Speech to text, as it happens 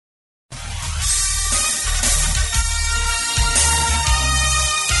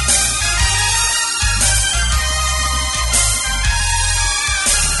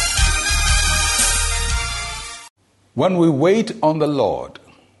When we wait on the Lord,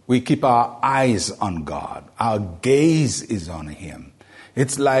 we keep our eyes on God. Our gaze is on Him.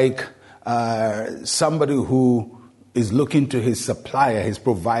 It's like somebody who is looking to his supplier, his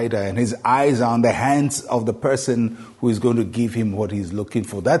provider, and his eyes are on the hands of the person who is going to give him what he's looking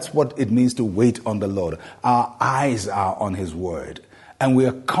for. That's what it means to wait on the Lord. Our eyes are on His word, and we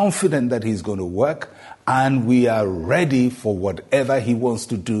are confident that He's going to work, and we are ready for whatever He wants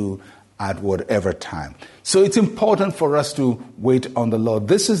to do at whatever time. So it's important for us to wait on the Lord.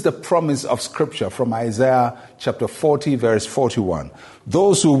 This is the promise of Scripture from Isaiah chapter 40, verse 41.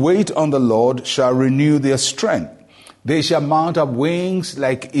 Those who wait on the Lord shall renew their strength. They shall mount up wings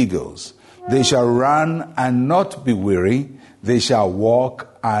like eagles. They shall run and not be weary. They shall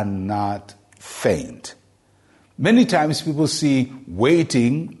walk and not faint. Many times people see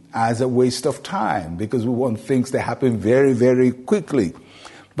waiting as a waste of time because we want things to happen very, very quickly.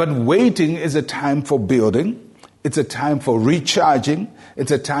 But waiting is a time for building. It's a time for recharging.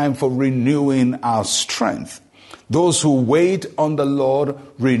 It's a time for renewing our strength. Those who wait on the Lord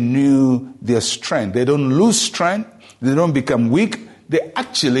renew their strength. They don't lose strength. They don't become weak. They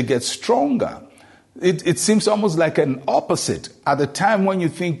actually get stronger. It seems almost like an opposite. At the time when you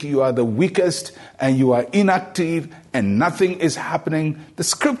think you are the weakest and you are inactive and nothing is happening, the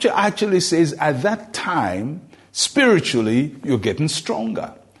Scripture actually says at that time, spiritually, you're getting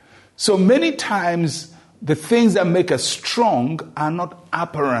stronger. So many times, the things that make us strong are not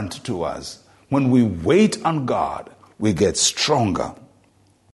apparent to us. When we wait on God, we get stronger.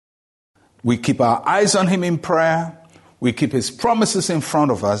 We keep our eyes on Him in prayer. We keep His promises in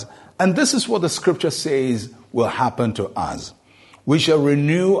front of us. And this is what the Scripture says will happen to us. We shall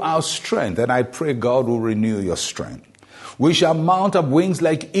renew our strength, and I pray God will renew your strength. We shall mount up wings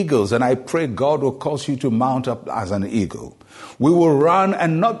like eagles, and I pray God will cause you to mount up as an eagle. We will run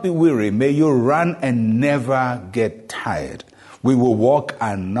and not be weary. May you run and never get tired. We will walk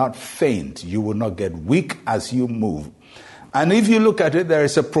and not faint. You will not get weak as you move. And if you look at it, there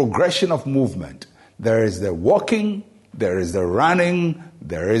is a progression of movement. There is the walking, there is the running,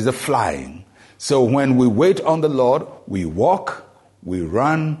 there is the flying. So when we wait on the Lord, we walk, we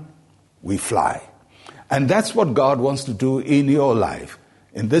run, we fly. And that's what God wants to do in your life.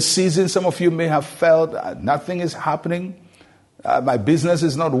 In this season, some of you may have felt nothing is happening. My business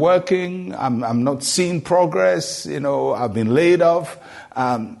is not working. I'm not seeing progress. I've been laid off.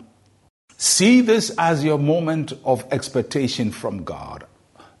 See this as your moment of expectation from God,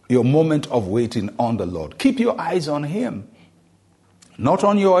 your moment of waiting on the Lord. Keep your eyes on Him, not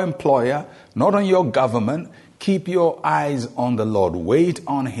on your employer, not on your government. Keep your eyes on the Lord. Wait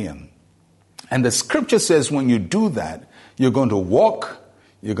on Him. And the Scripture says when you do that, you're going to walk,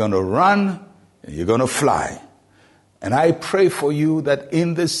 you're going to run, and you're going to fly. And I pray for you that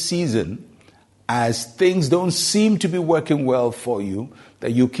in this season, as things don't seem to be working well for you,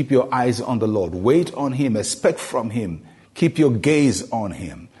 that you keep your eyes on the Lord. Wait on Him, expect from Him, keep your gaze on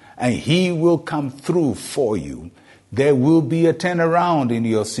Him, and He will come through for you. There will be a turnaround in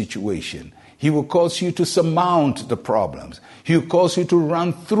your situation. He will cause you to surmount the problems. He will cause you to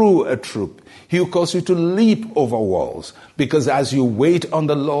run through a troop. He will cause you to leap over walls. Because as you wait on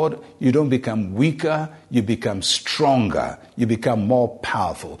the Lord, you don't become weaker, you become stronger, you become more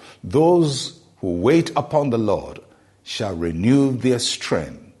powerful. Those who wait upon the Lord shall renew their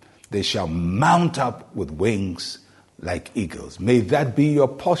strength. They shall mount up with wings like eagles. May that be your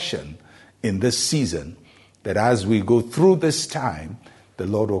portion in this season, that as we go through this time, the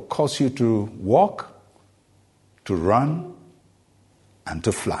Lord will cause you to walk, to run, and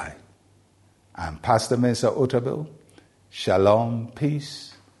to fly. I'm Pastor Mensa Otabil. Shalom,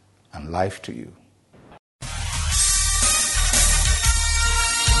 peace, and life to you.